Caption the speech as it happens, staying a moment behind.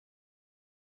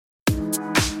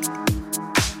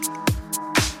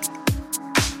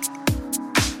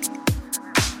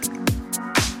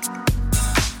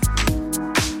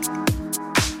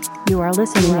are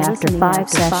listening after 5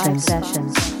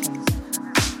 sessions.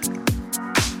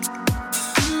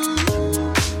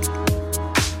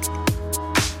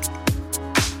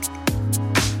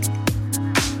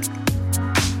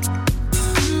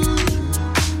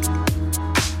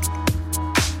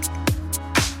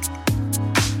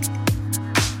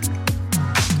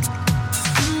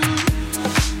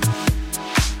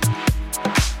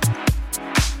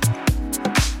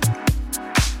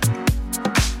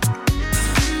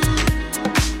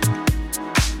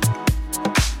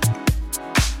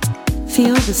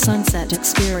 Feel the sunset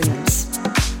experience.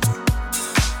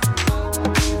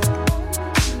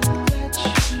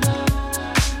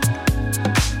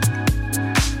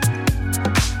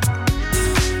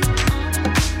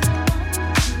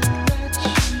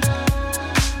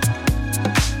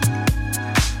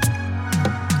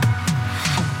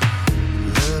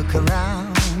 Look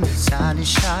around, the sun is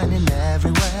shining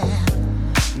everywhere.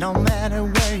 No matter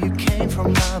where you came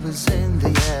from, love is in the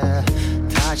air.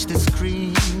 Touch the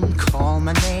screen, call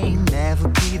my name, never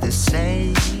be the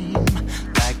same.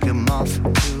 Like a moth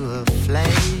to a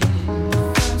flame.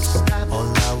 Or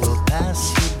I will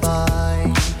pass you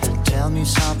by. Tell me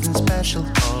something special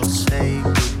or say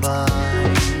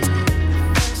goodbye.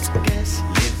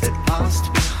 Leave the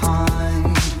past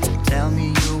behind. Tell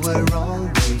me you were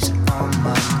always on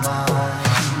my mind.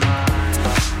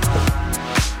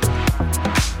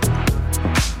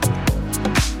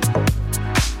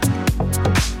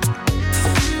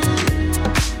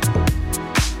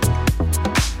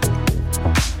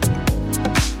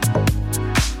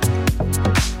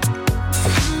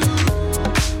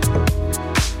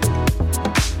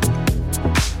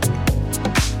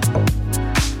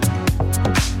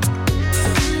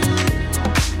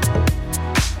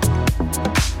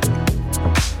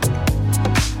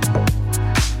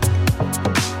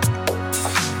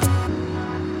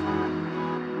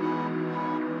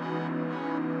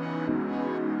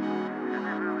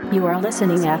 You are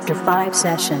listening after 5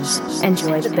 sessions.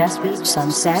 Enjoy the best beach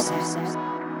sunset.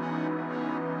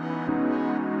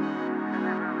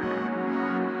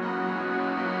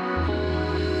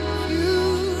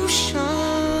 You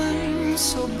shine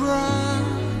so bright,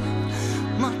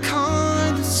 my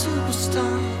kind of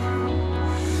superstar.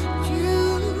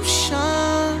 You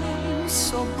shine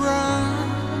so bright,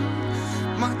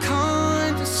 my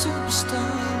kind of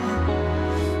superstar.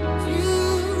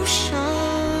 You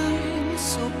shine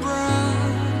so bright,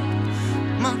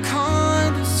 my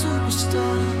kind of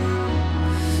superstar.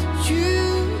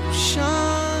 You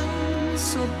shine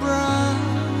so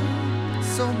bright,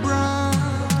 so bright.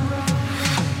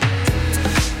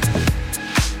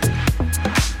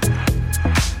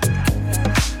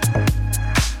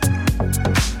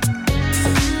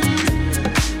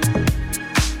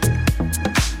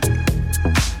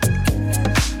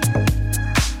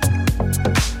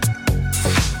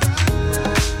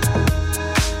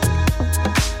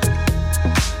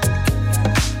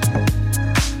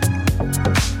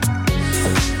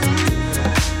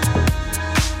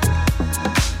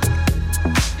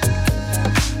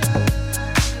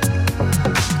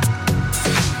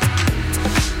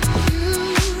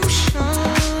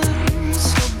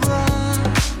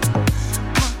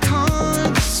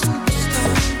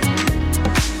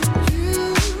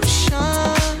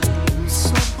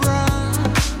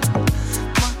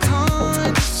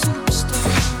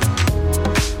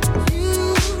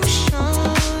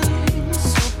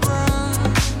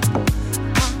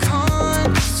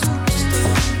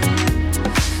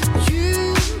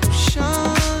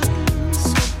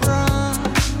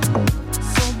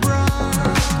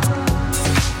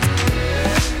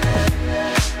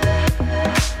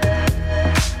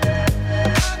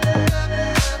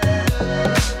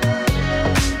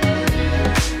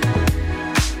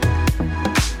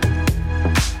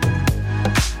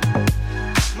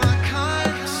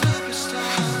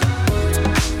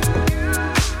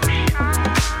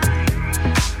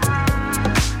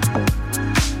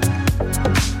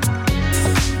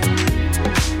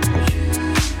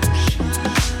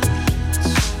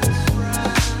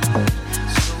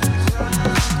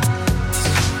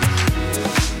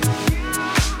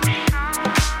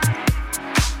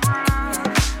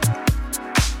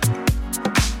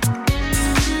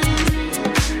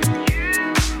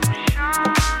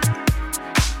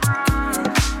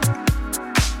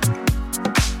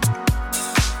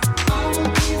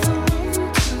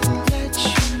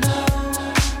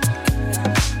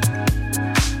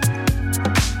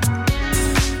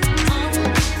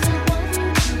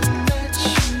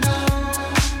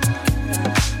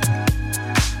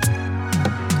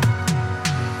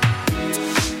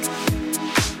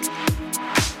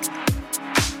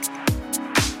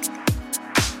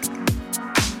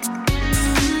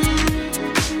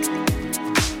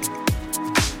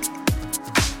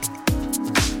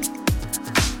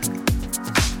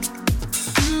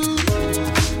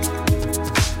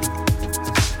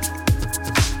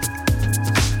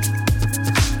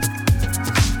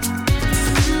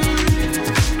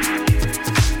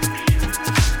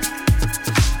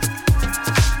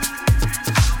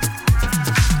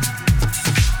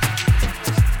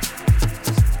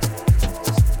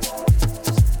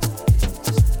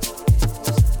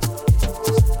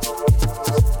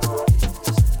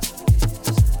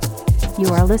 You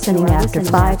are listening after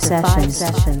 5 sessions.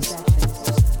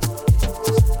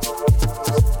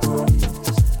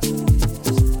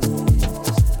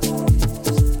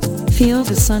 Feel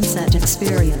the sunset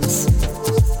experience.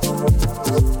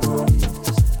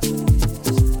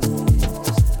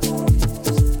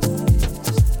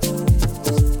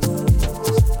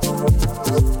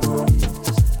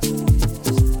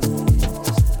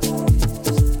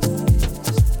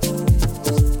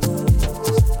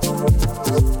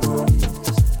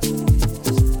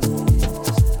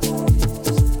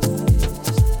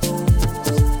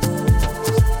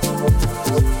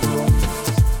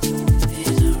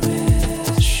 In a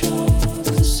red shore,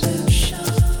 perception.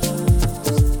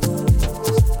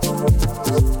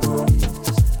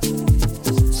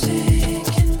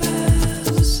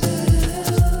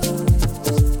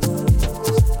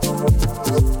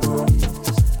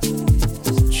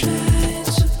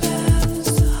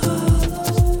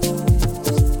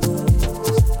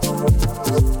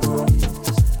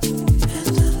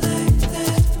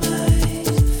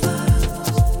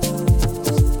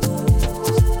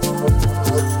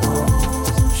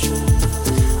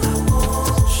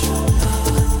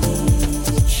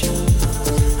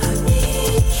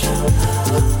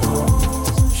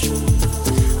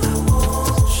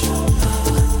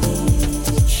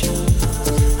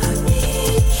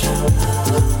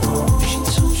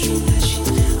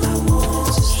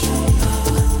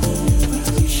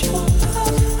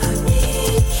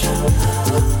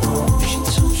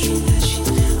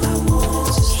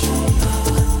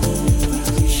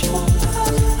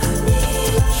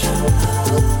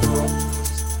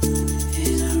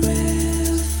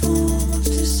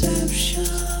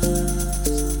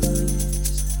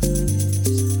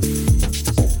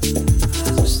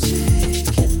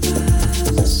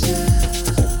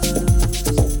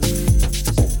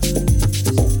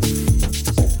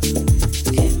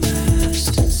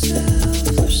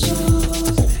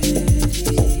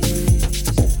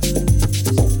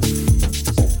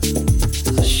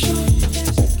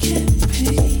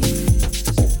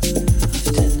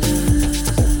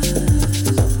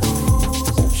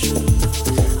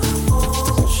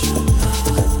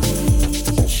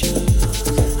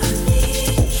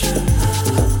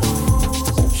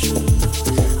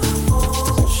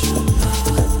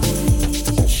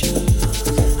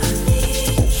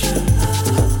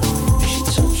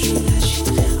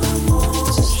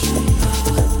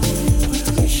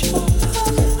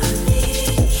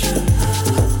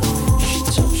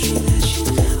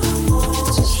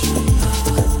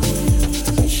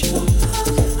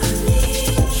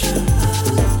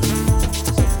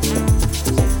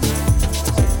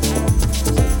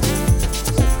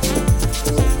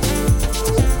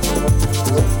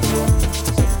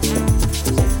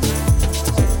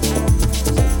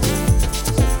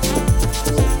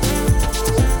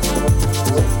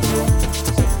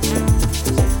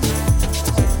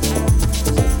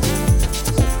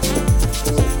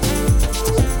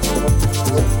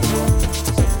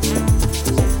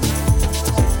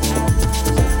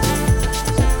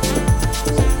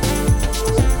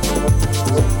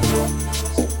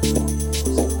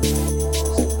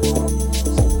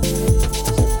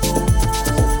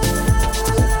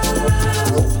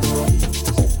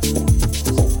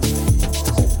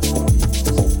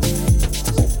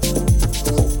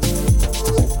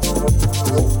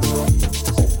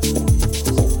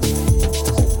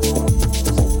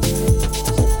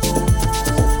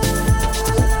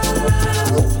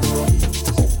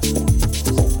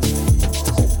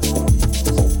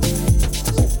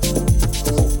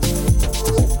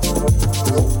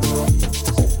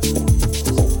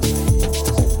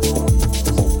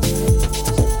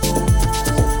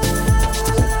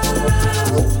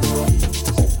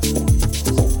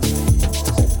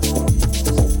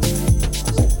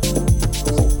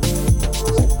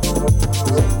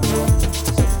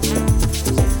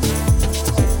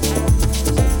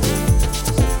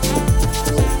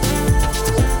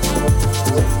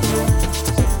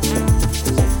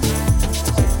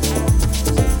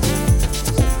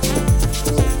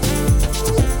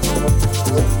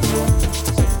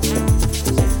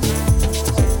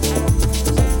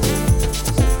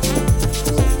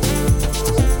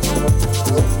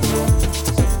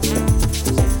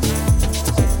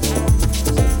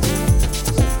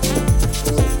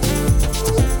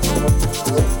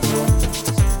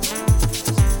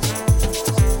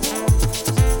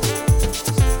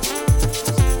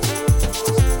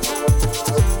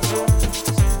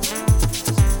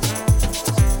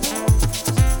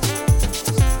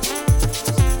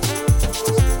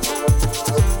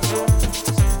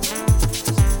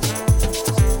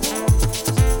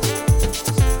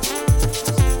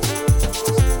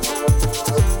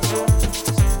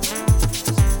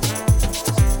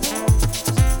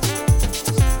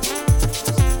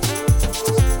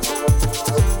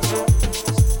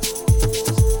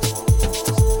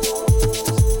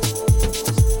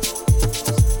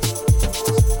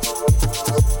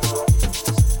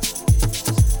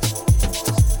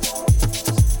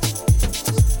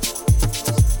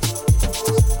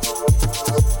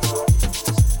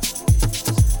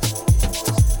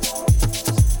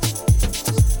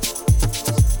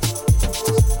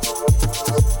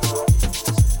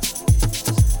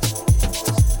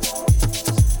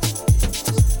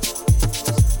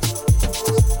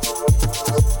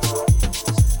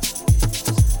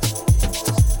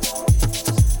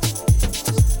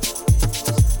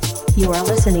 You are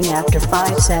listening after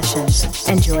 5 sessions.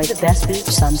 Enjoy the best beach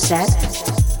sunset.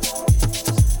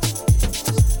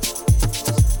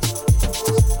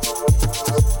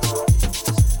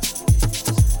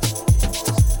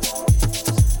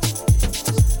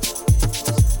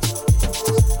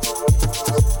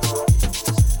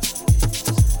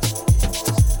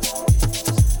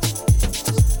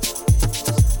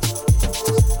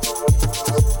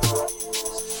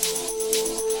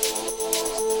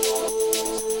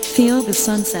 Feel the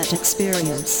sunset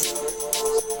experience.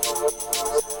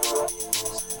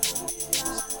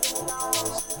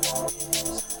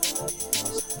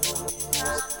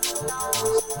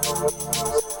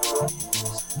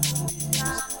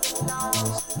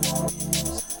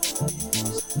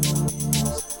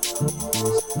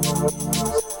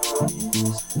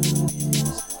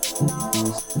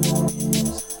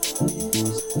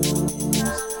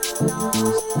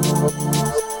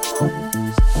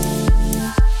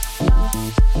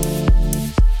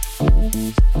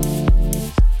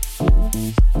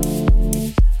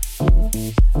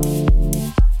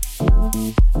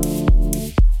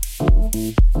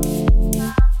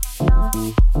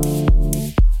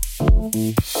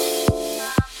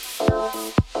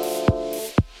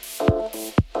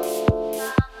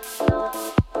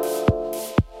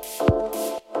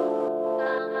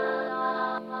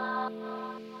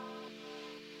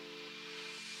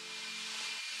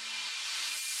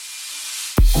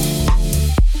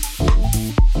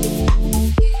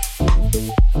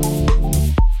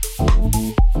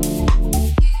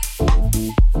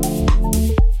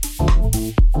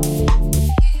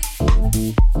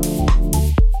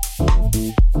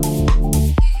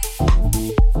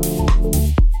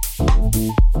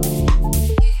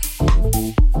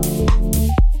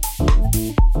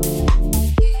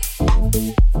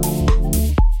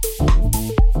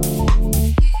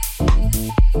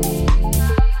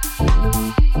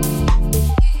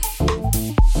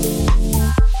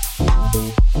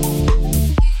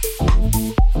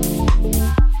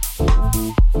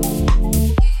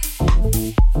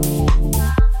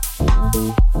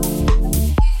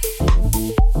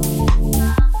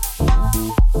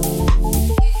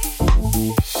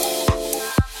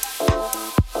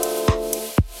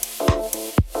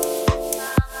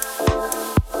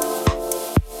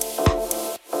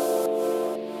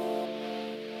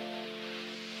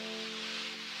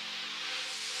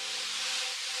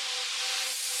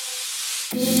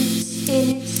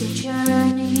 It's a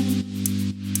journey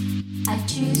I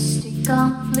choose to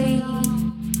complete.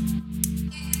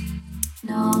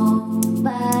 No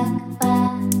back,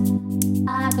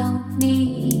 I don't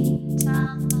need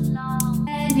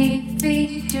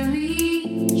anything to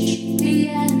reach the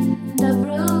end of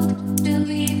road to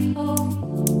leave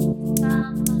home.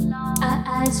 I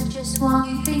ask just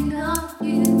one thing of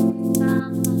you.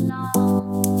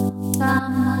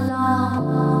 Come along.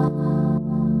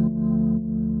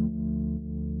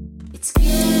 It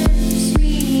scares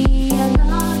me a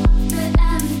lot, the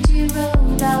empty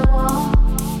road I walk.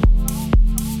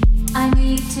 I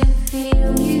need to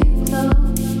feel you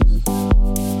close.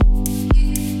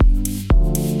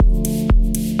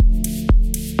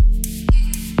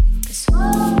 'Cause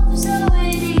wolves are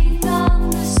waiting on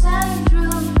the side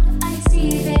road. I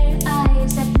see their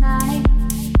eyes at night,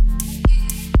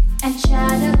 and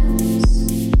shadows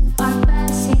are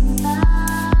passing by.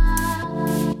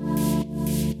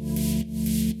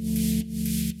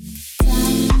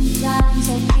 Sometimes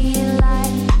I feel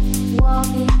like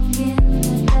walking in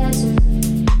the desert.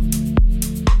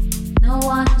 No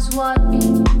one is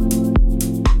watching.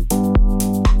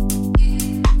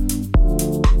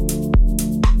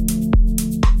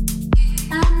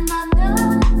 And I'm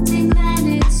nothing when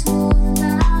it's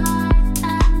moonlight,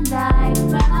 and I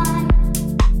ride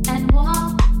and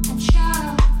walk and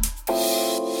shout.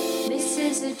 This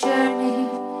is a journey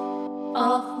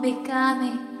of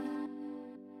becoming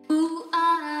who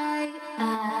I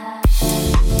am.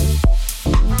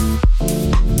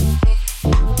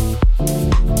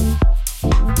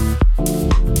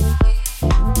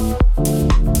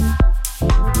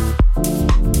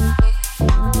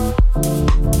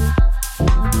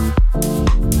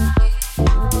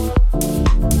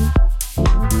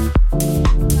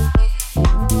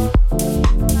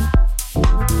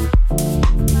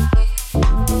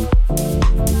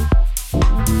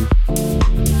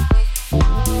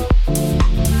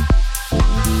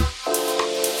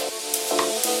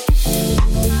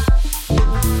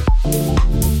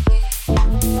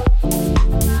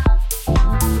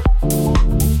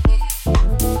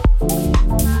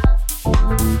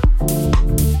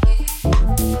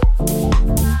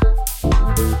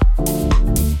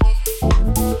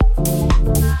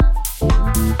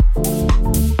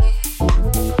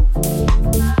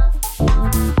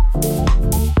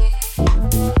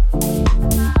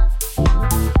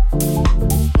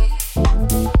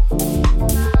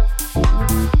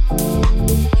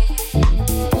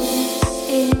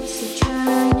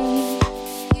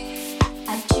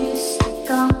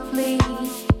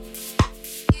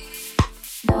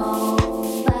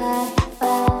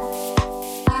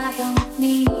 don't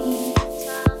need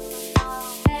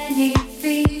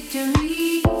anything to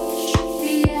reach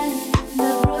the end of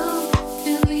the road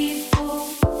to be full.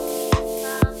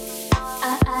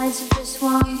 Our eyes are just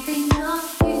one thing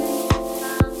of you.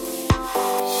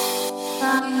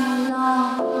 Coming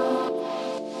along,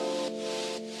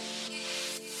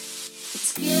 it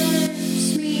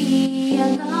scares me a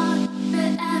lot, the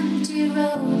empty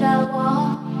road I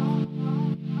walk.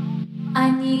 I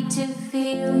need to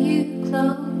feel you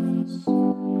close.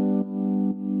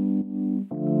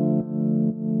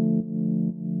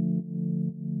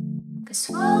 Cause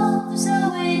wolves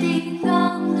are waiting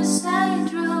on the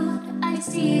side road. I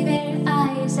see their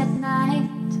eyes at night,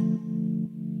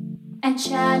 and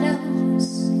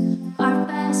shadows are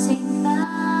passing by.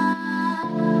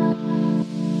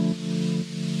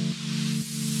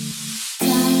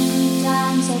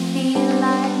 Sometimes I feel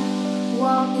like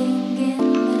walking in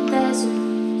the desert.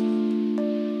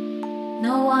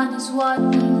 No one is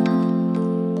watching.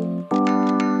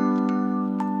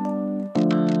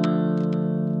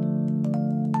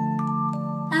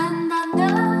 And I'm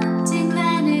nothing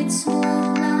when it's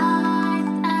moonlight,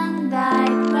 and I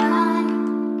cry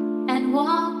and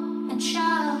walk and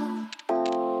shout.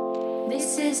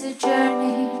 This is a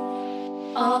journey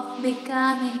of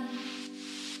becoming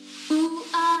who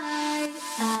I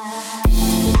am.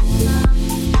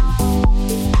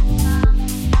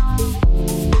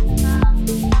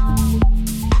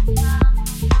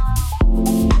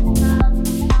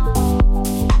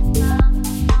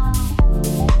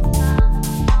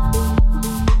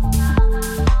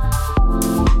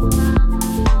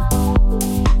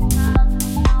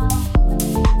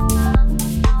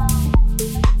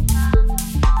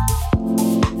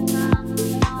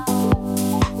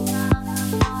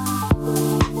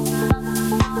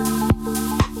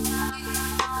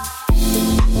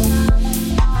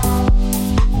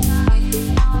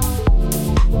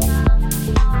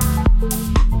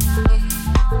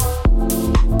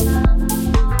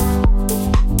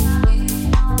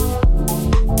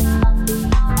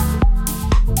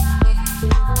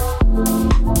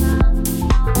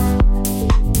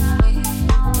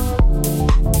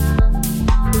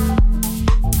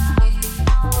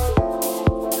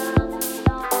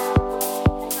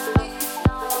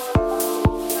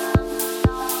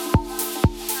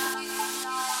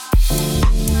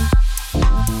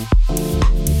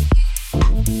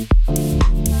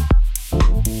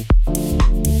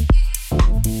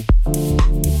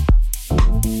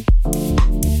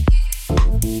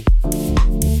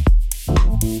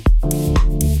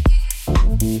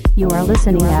 You are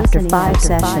listening after 5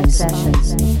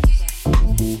 sessions.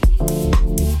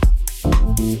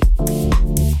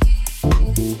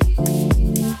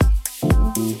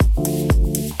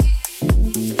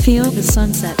 Feel the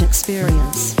sunset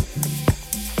experience.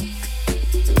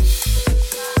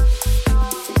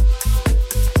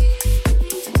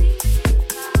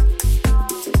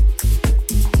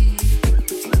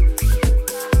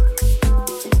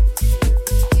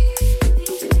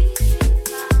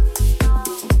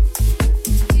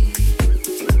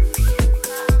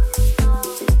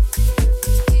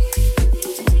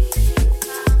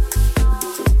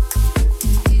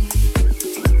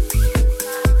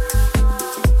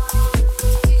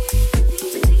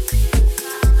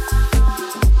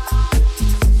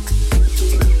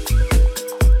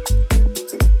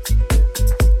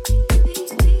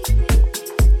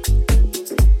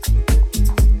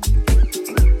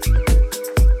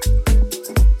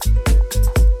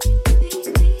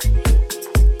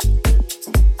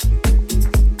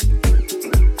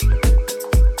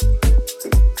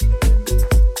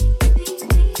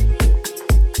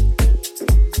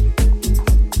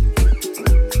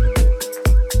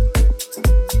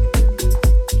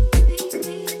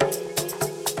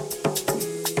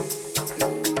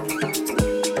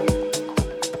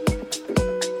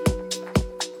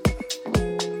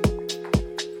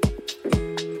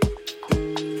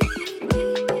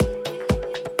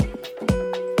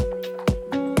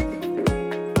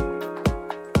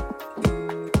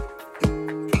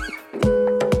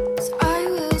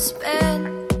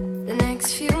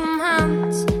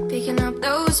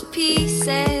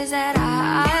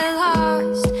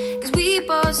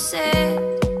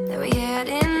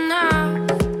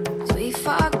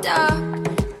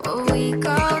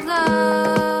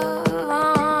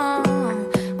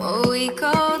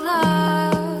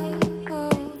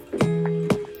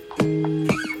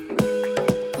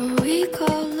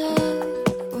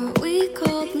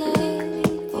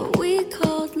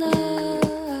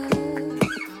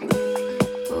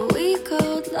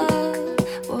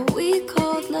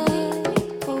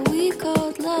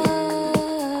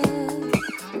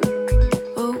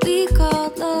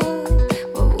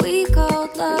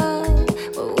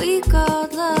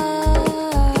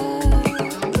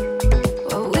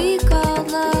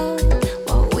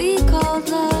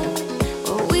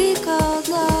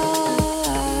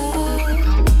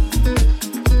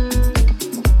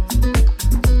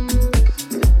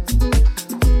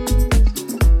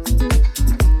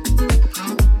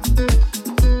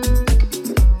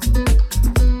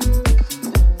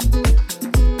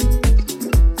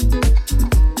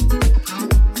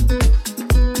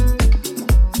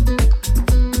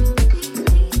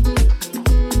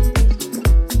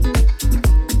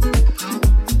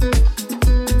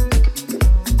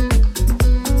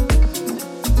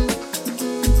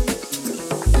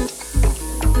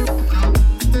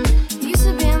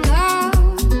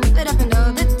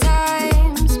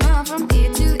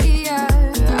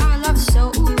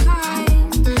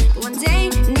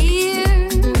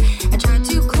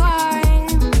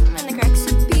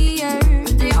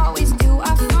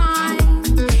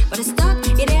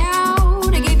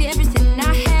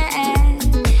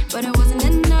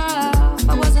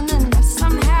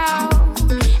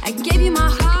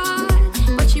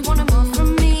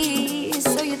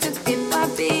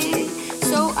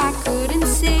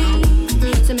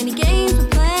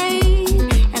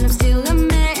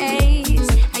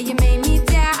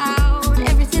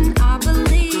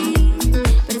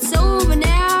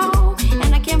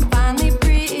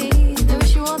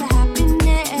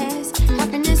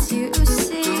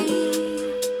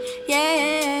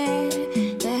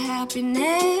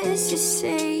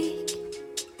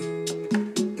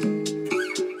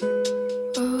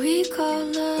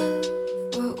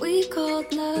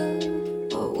 called love,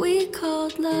 what we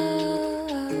called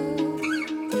love,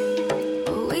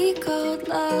 what we called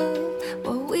love,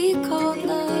 what we called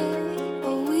love,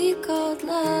 what we called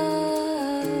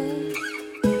love.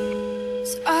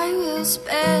 So I will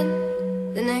spend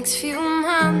the next few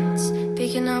months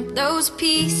picking up those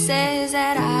pieces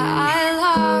that I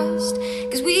lost,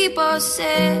 'cause we both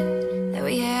said that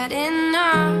we had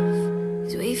enough,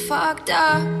 'cause we fucked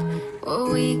up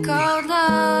what we called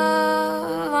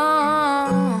love,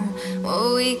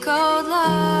 what we called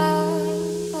love,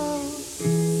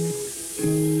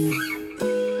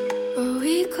 what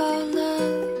we called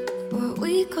love, what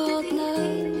we called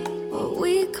love, what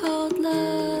we called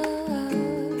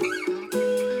love,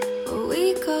 what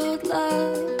we called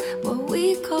love, what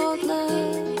we called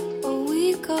love, what we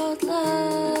called love,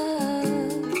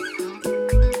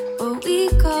 what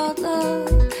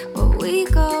we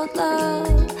called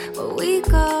love, what we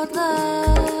called love.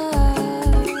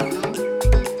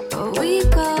 What we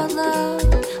call love, what we call love,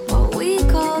 what we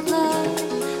call love,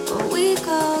 what we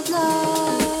call love.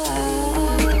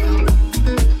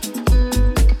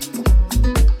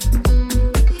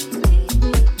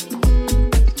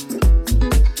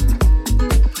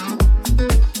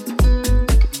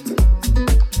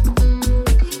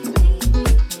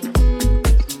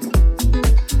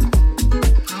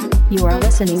 You are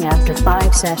listening after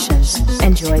 5 sessions.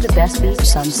 Enjoy the best beach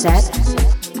sunset.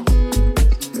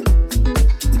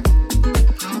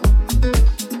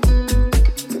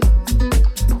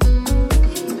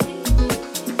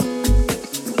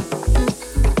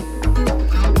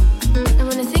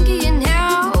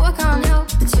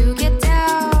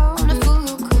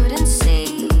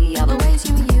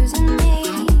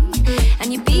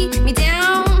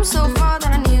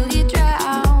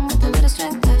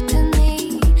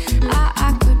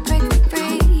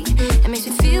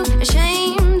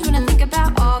 Ashamed when I think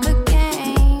about all the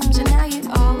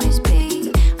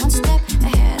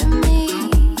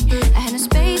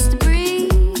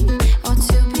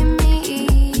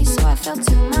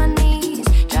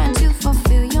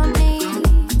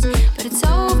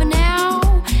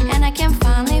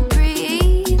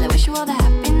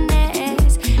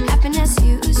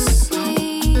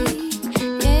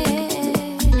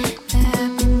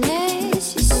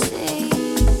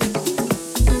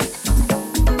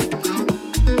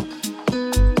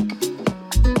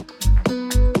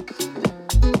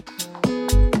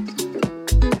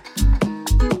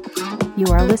You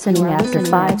are listening after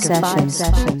 5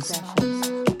 sessions.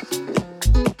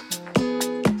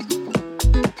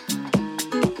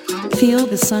 Feel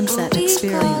the sunset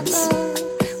experience.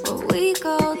 What we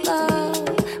call love,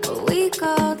 what we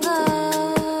call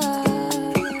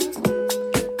love,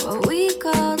 what we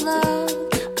call love,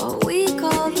 what we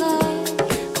call love,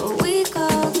 what we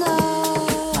call love.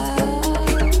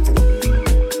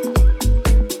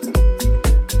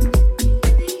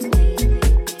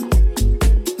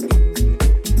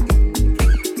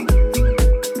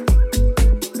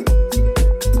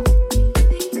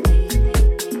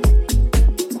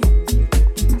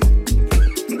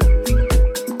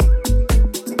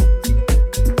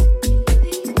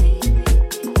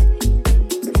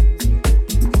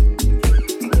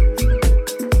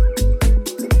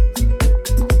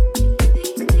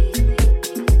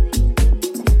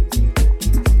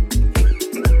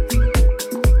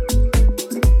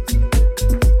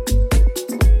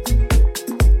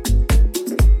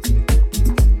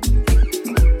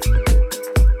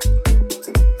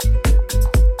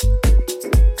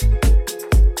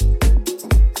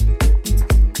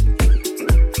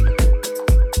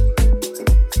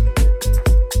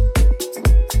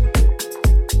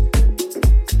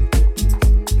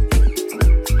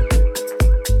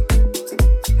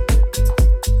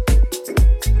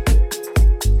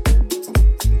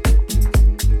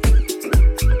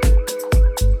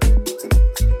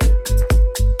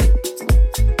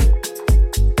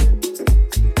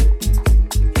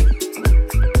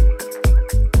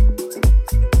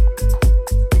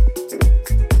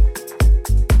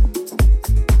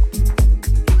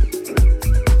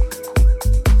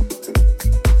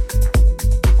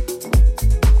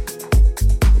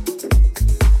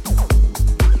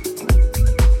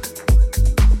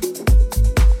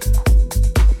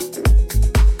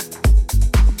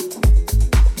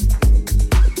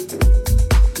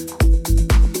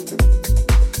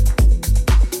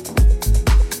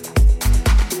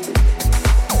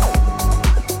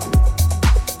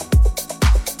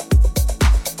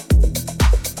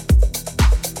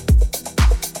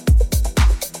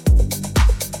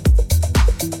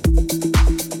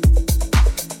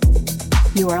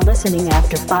 You are listening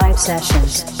after 5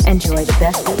 sessions. Enjoy the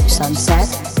best beach sunset.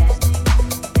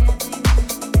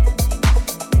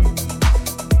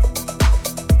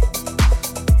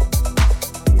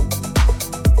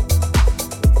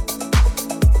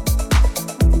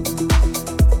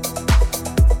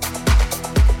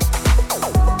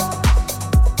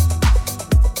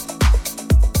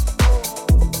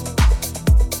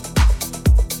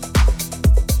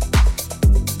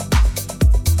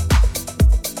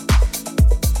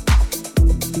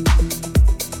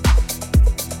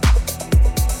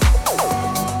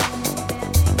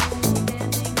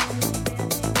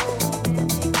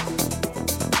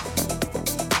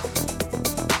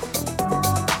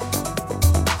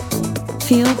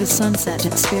 Feel the sunset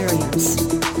experience.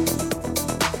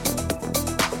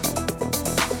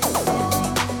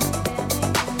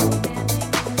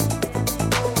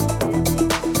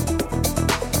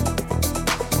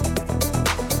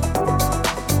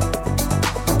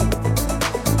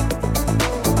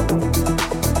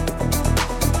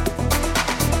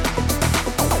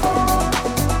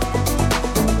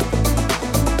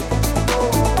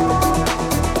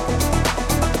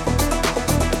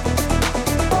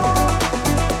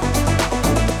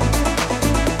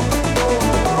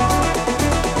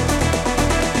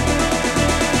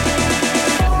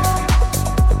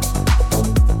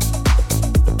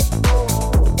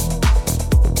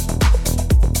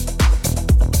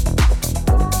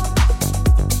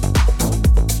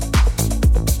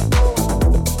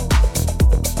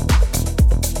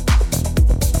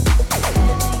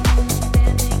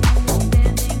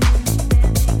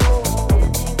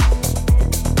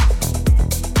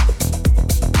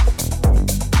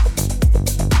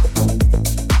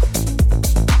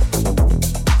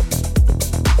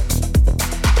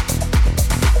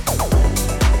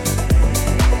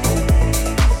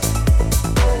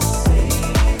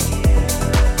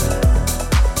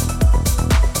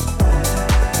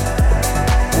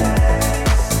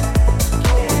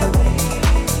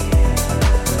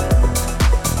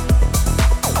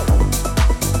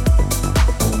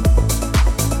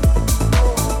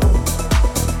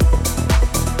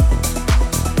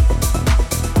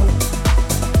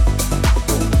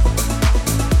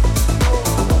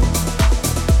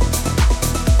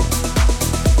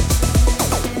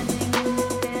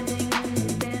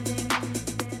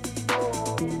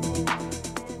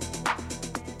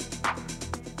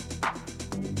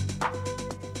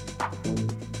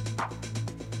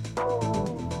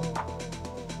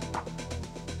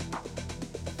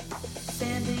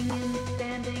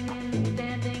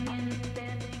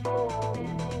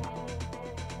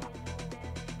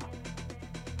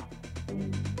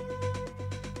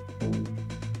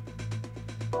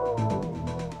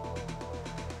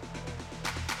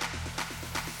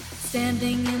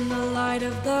 Standing in the light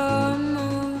of the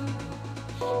moon,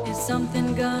 is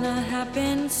something gonna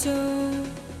happen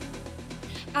soon?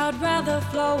 I'd rather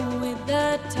flow with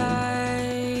the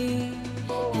tide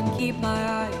and keep my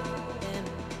eye on them.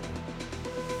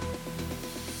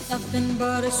 Nothing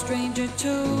but a stranger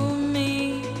to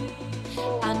me,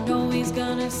 I know he's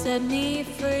gonna set me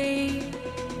free.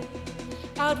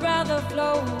 I'd rather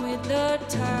flow with the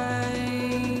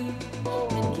tide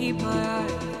and keep my eye on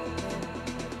them.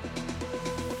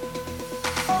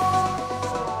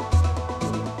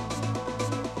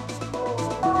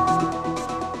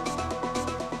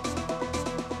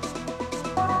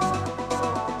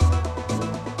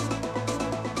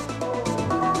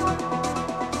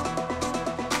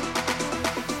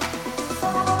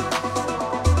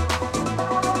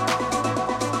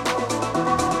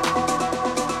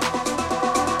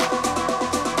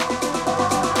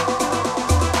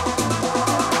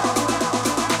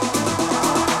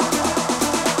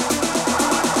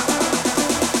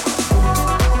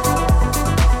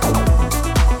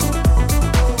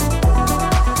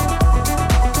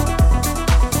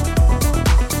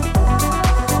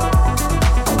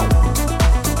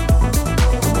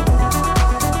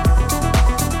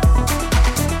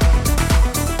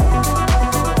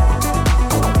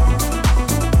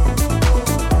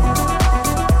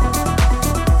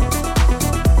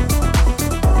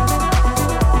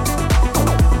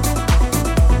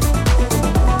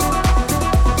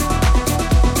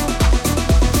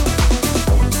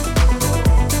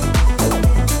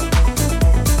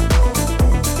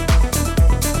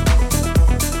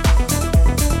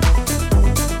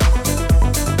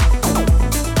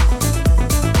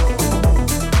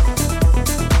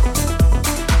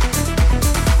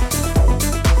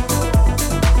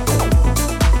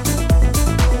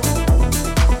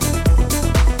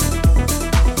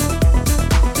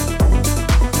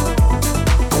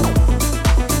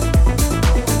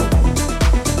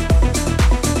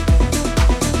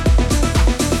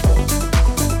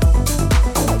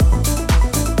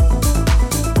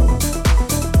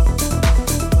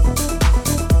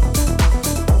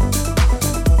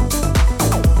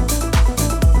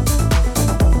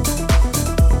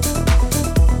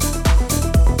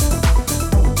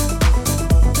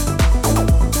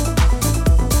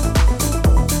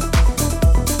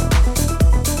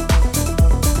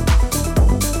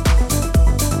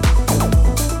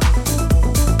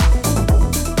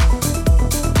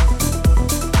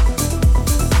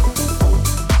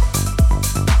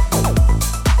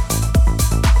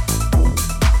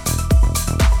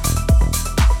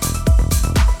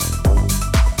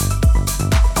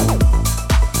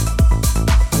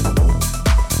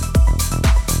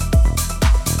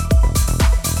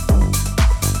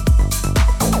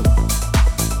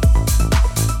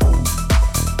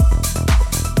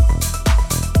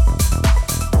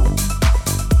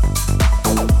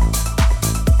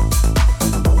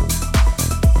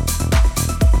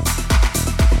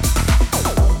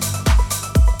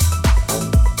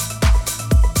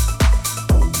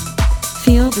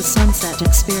 the Sunset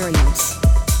Experience.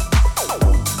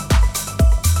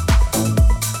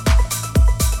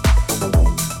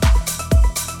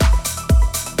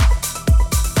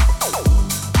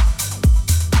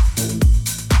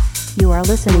 You are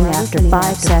listening after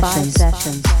 5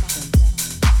 sessions.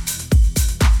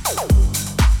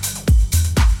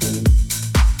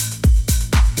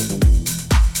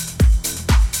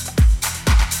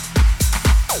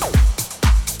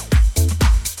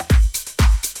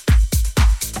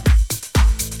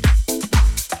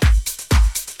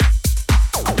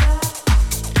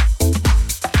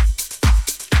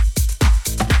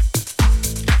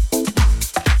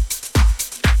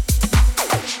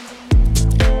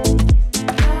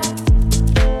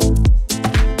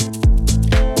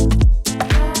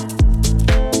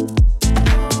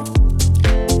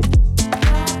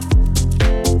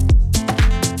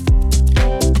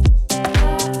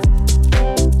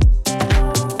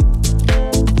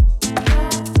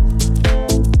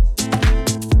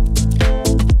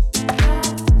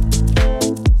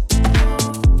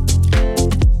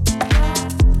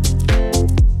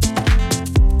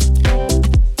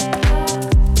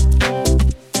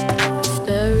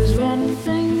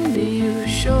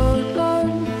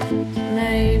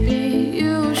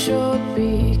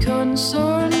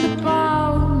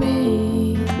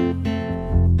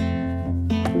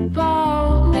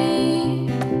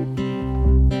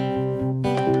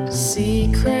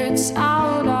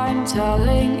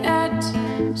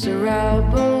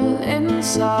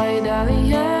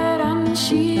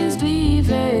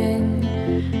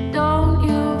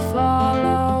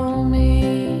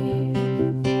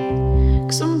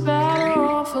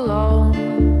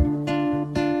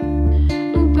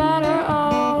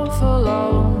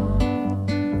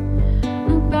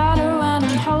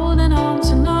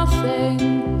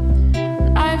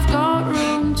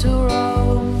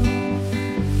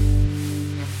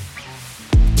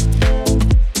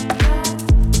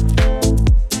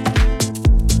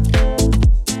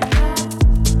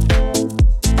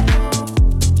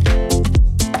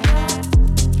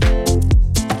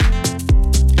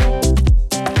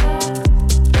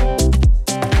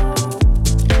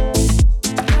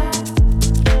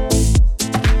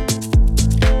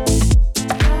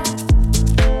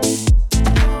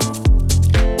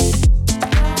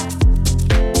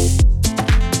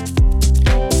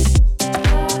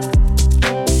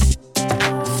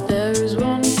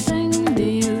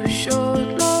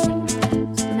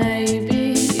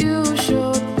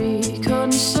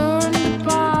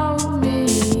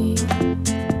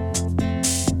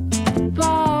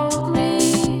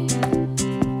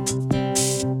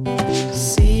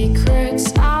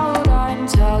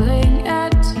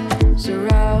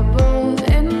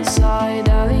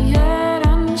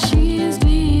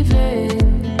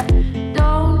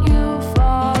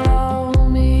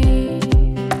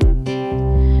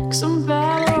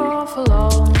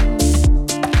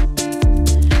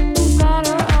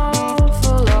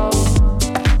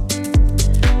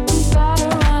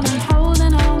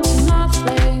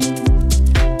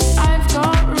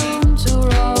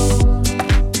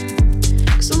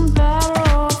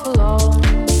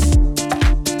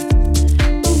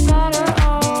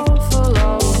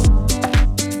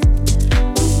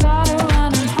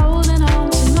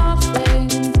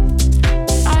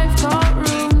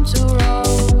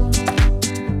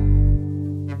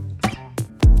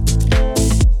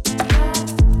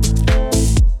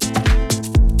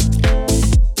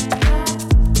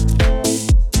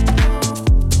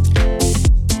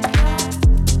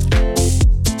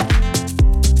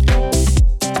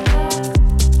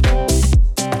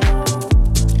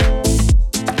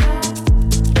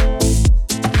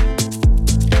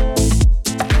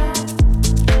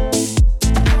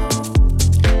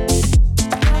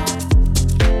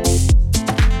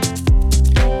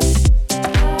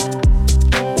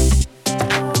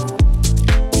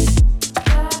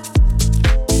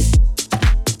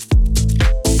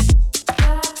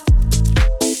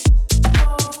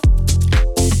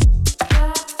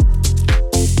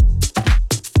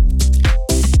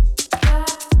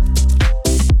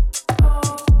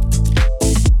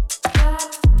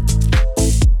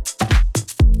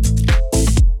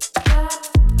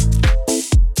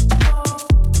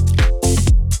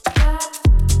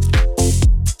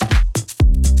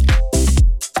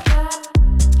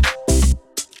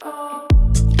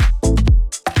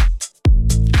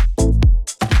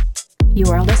 You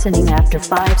are listening after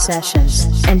 5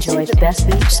 sessions. Enjoy the best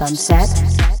beach sunset.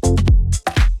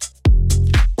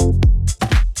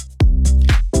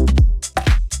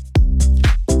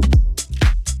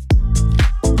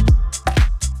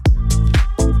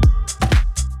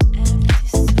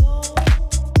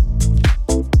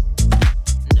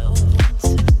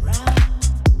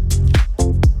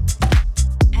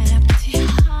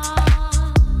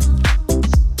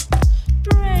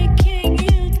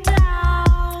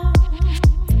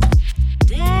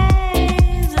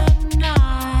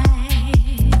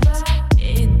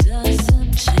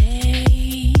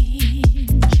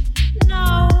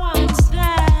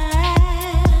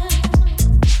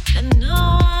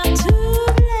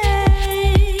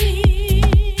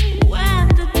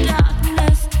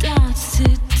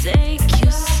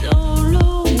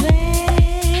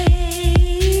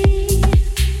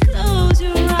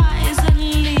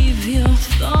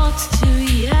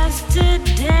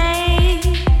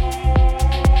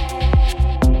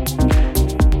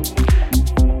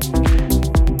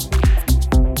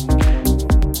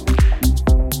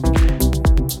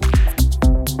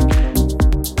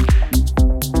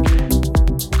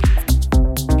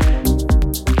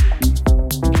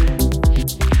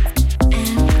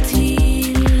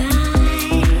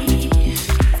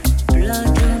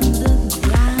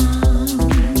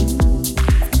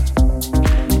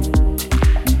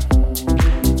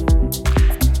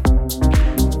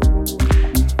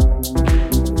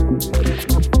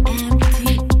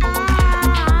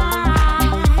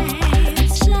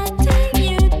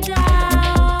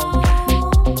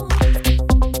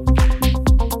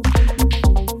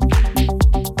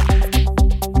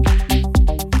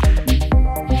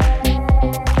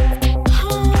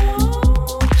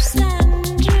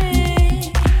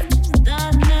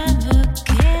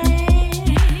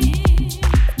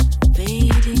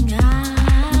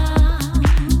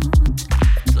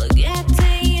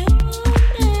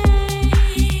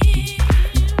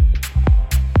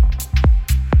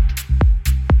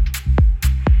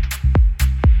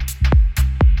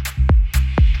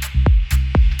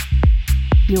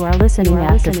 listening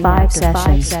after 5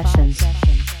 sessions.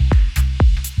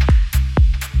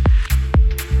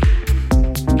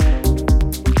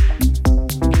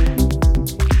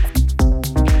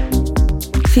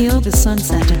 Feel the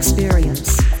sunset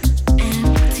experience.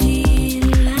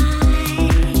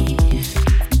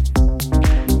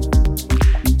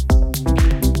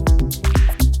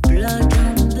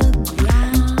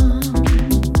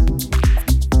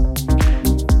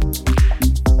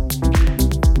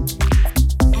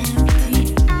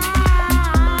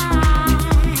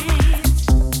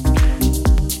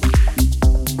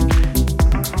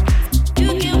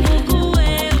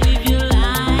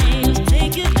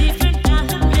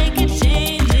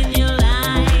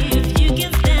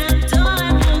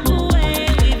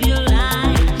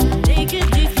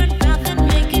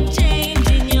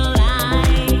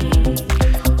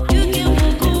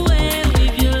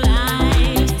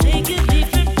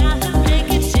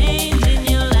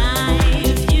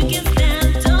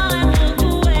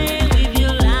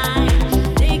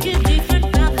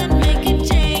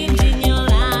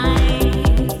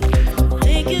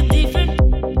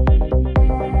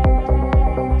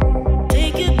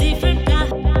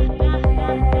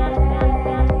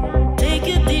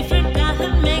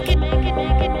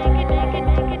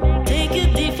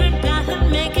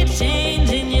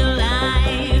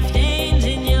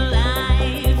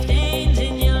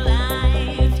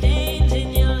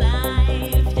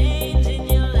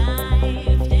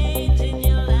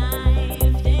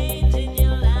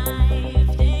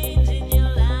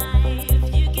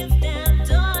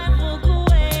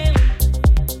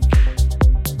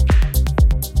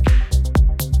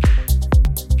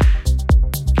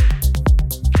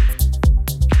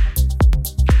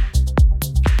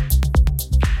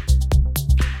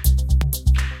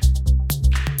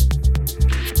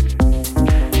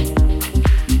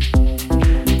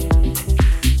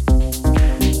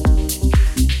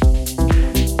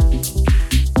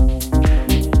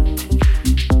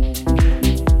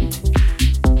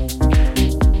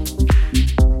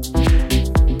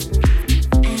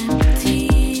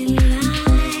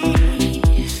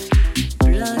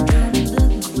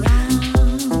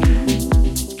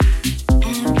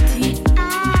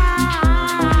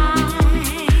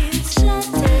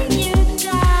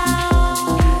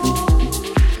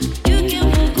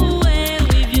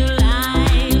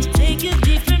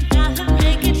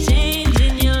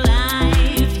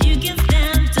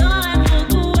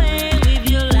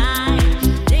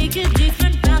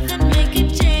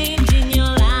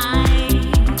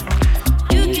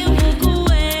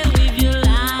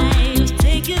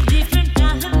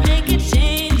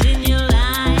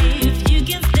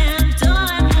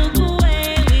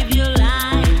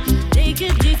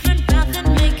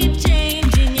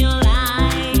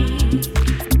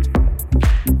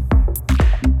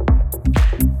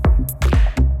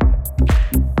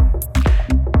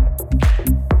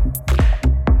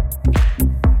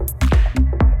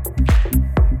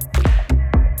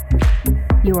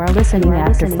 You are listening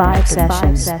after 5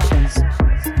 sessions.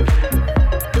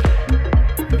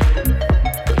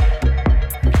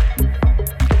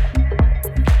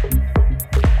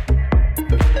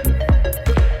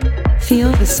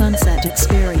 Feel the sunset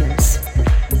experience.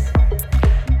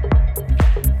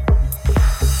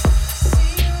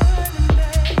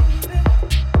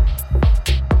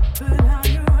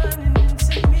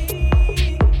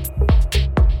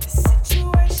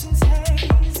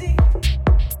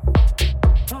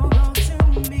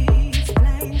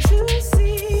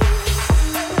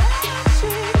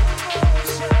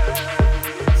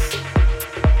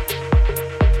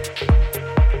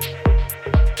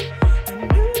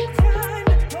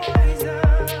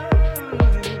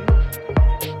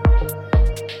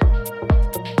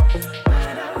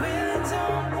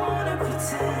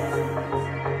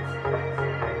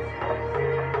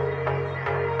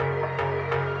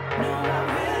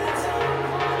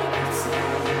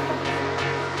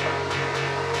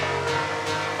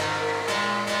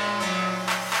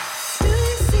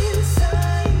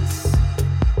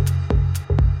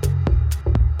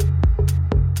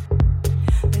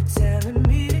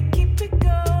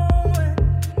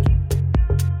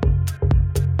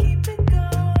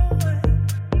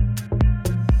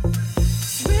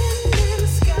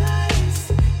 Sky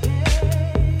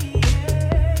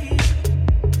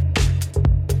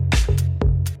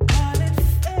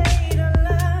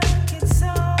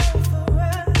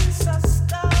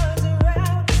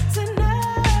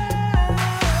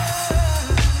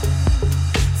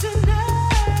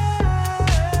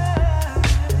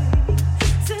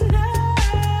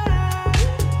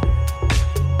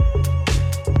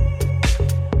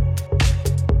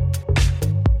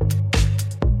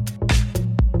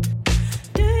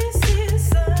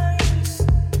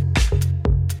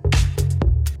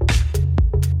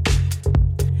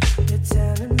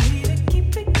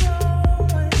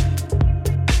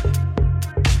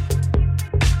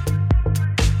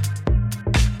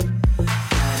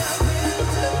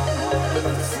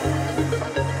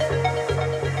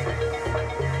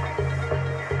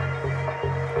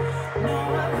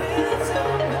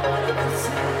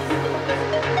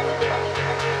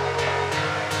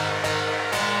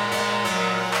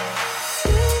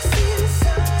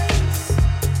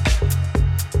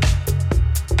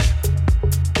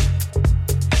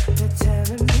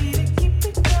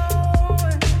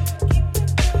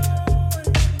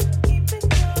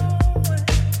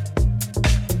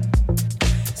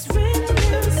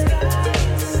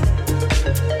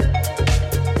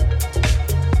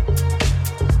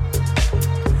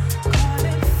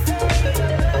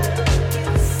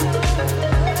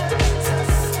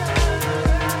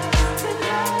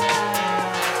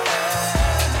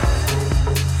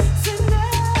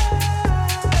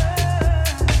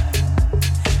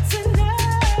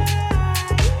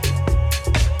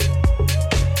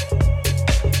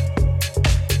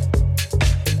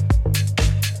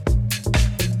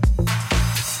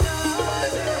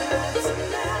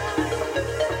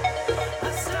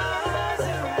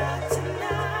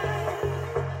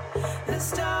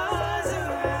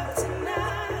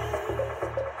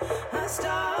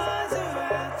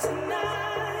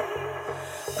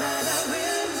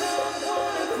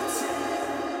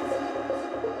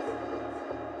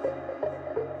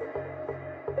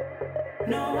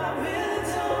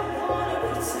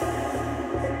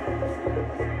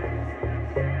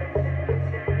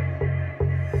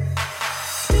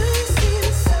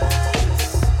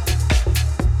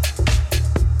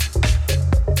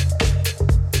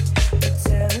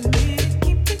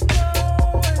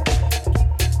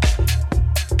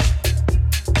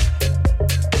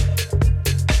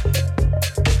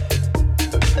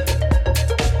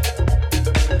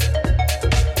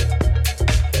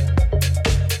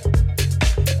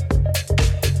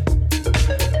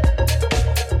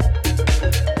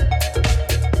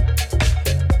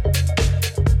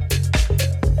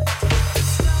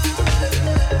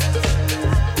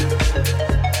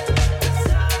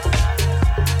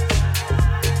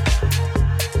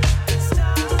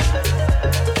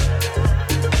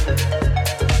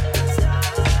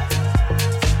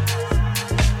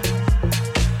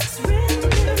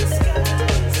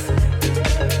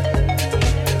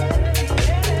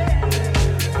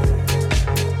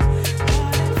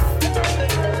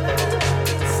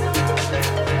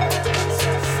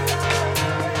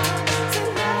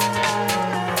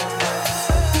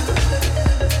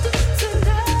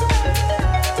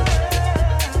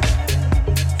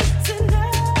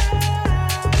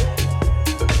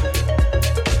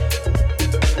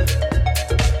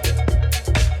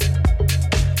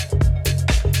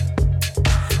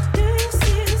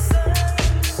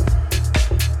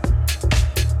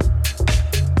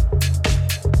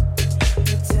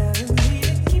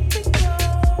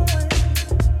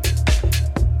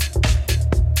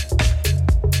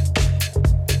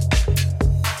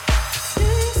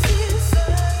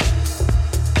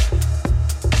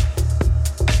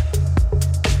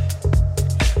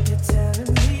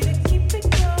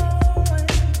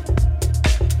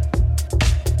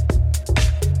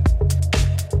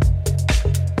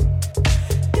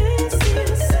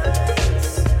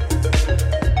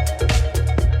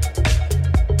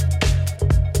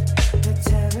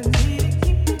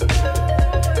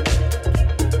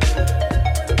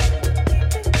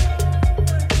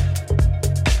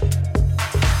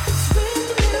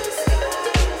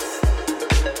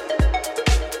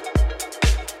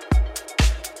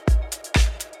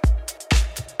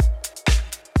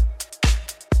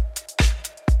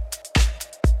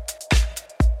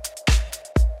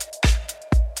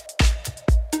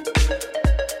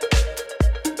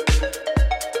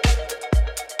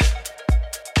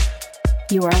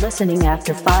You are listening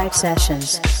after 5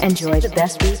 sessions. Enjoy the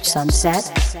best beach sunset.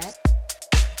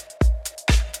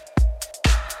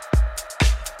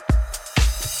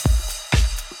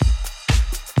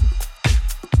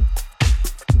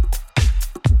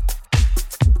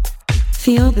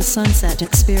 Feel the sunset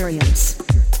experience.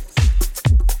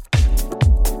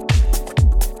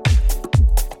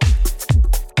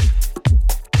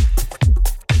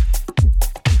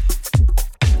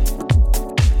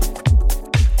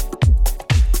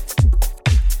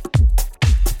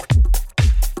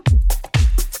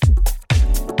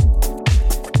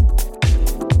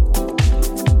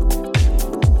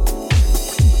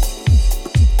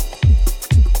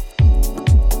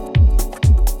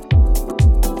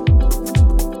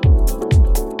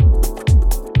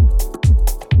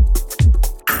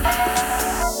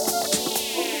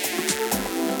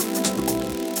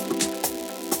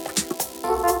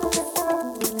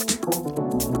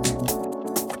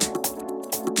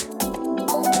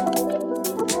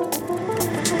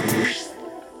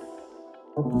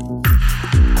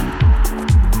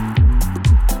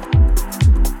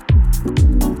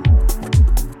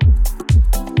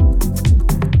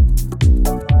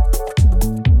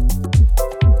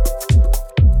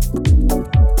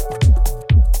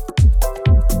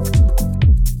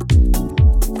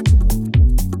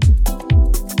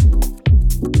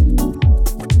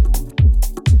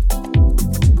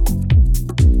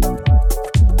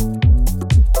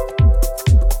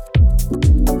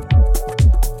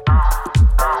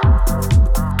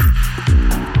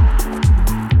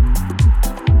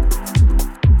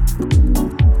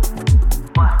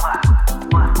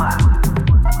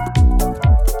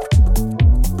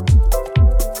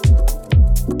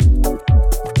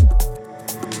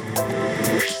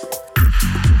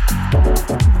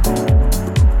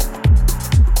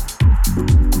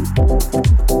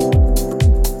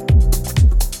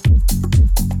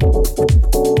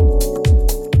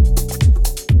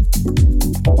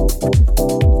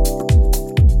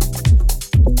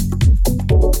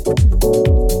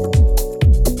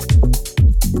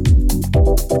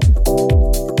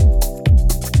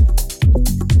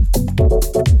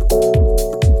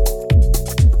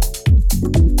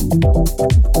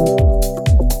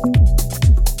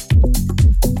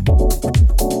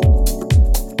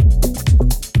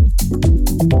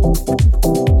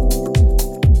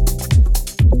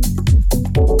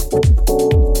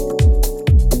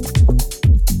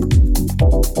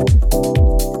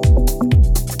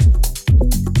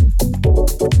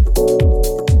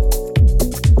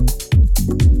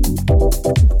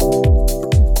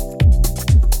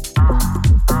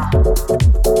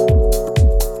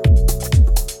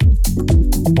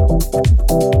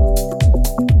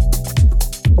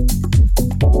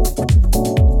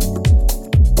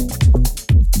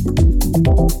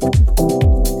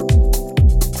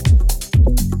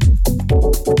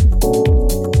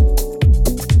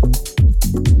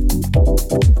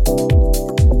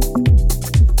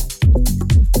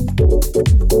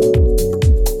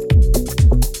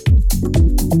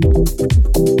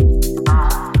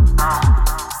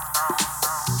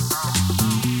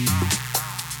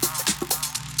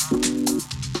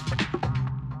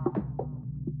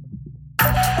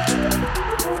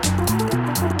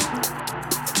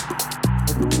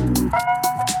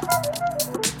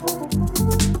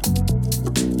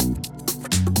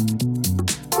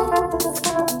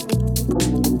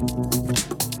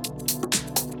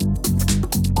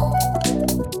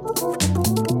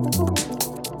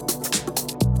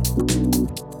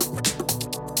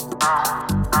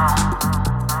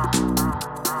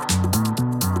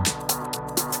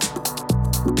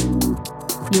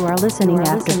 You are listening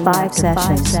after 5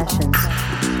 sessions.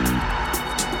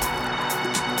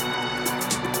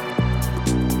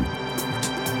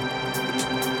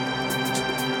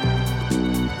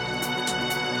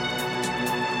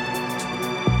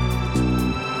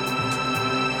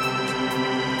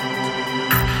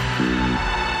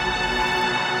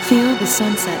 Feel the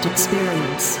sunset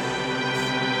experience.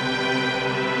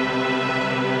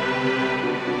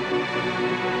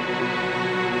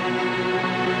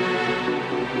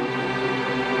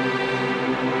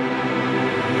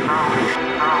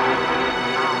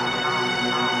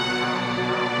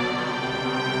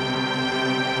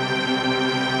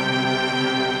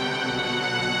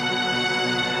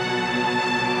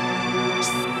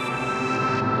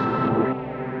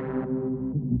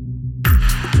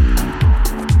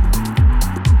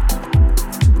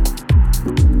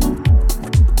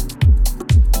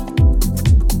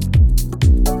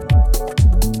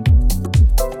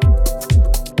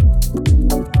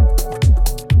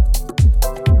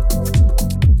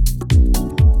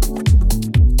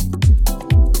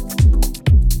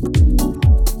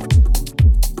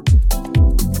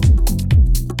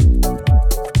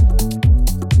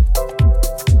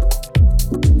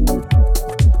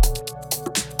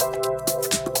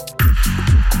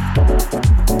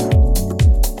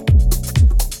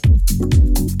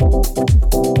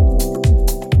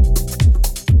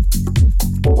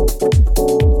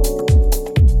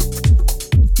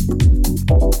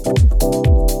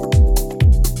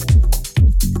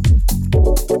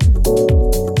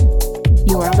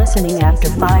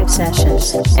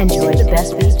 sessions. Enjoy the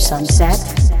best beach sunset.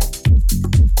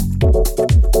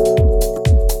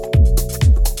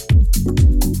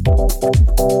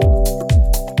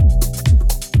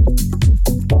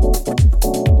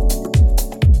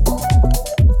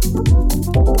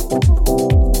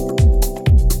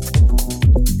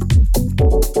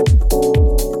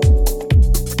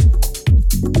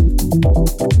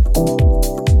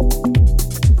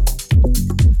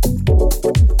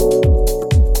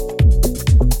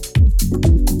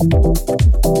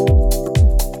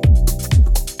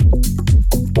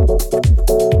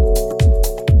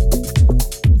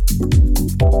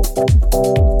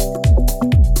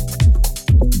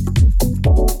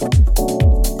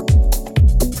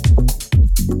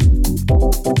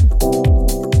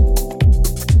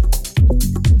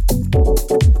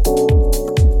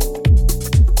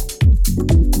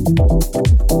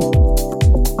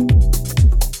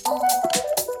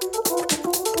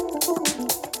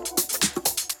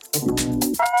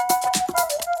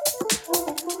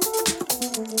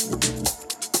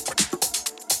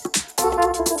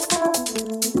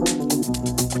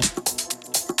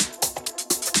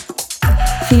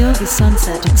 Feel the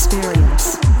sunset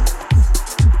experience.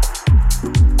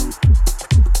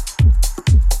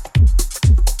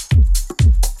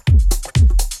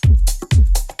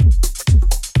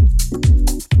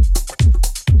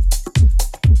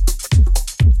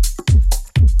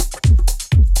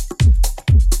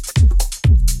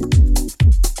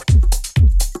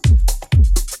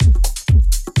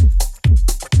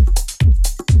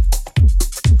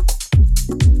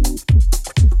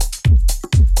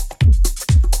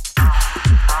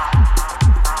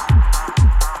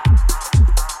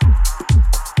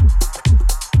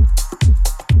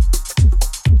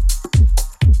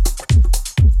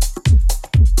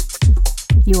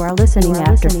 You are listening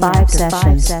after 5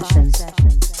 sessions.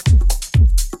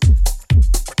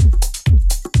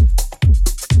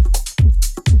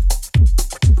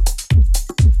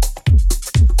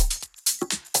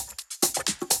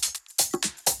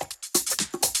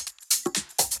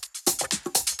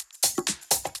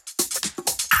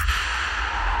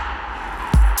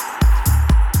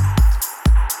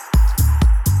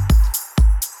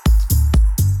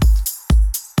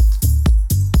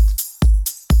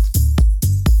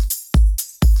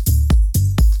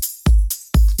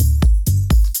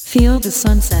 Feel the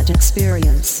sunset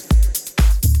experience.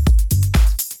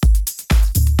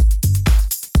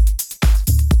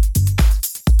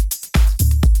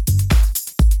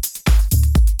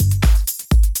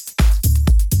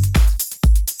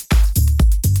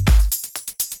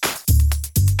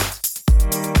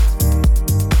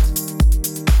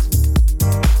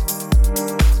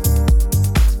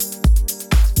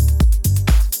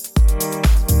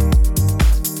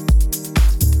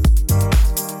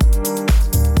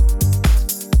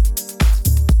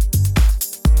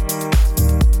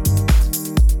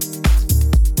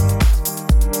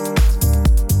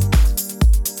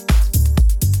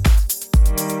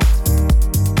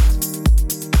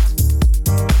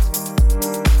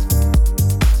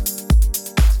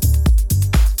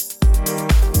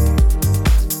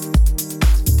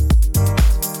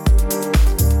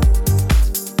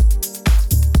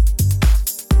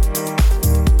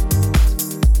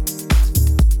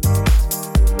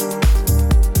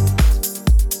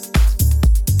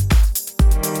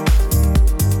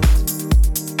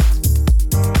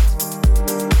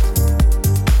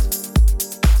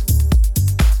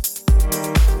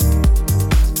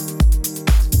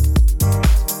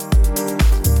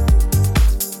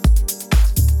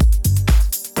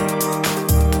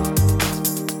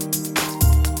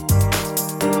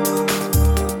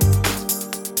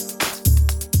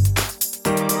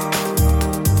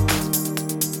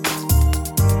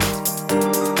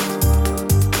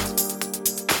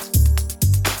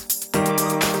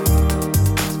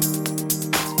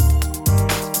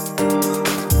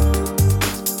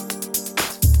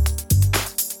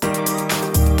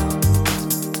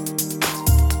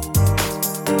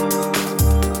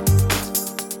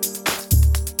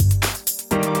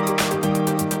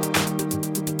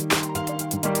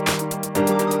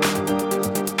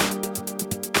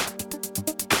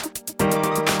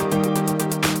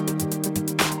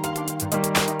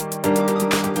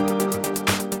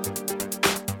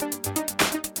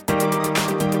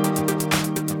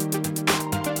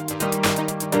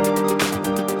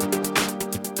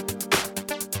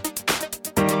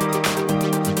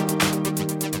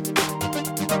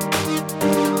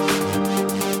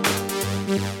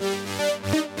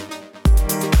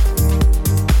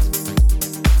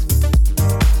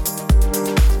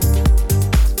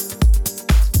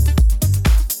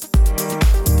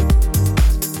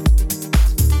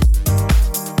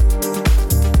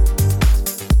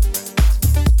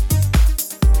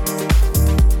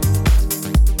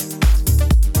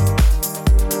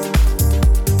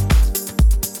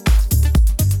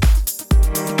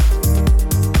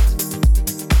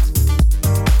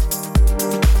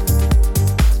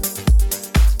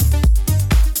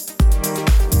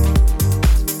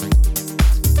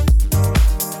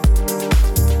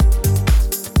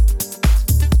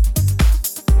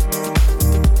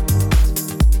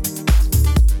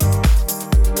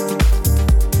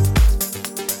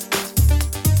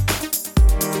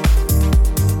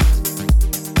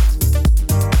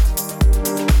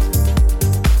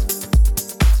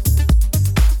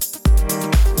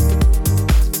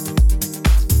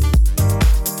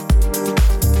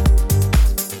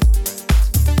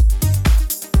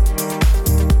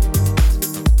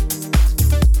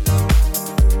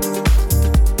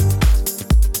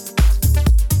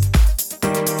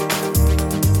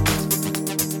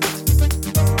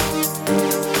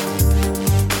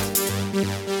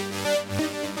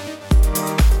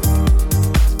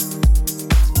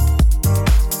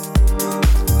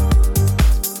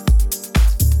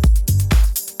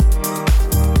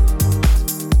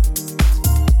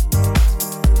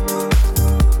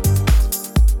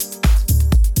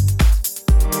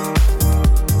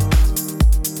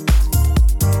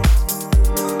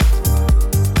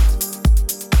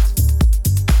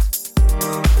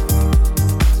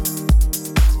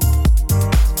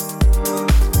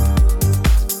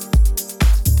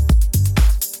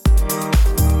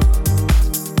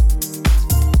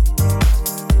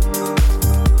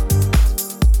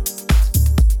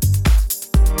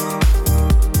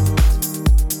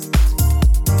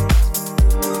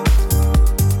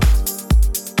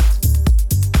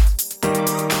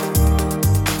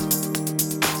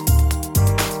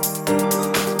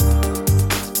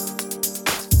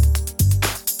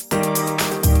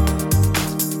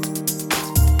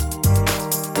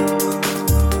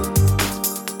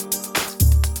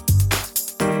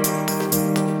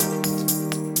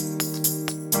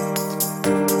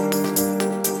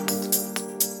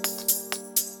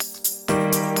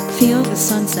 Feel the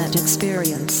sunset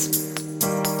experience.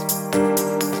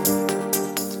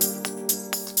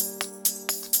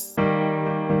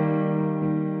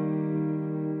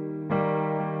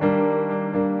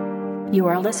 You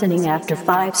are listening after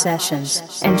 5 sessions.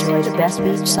 Enjoy the best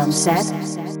beach sunset.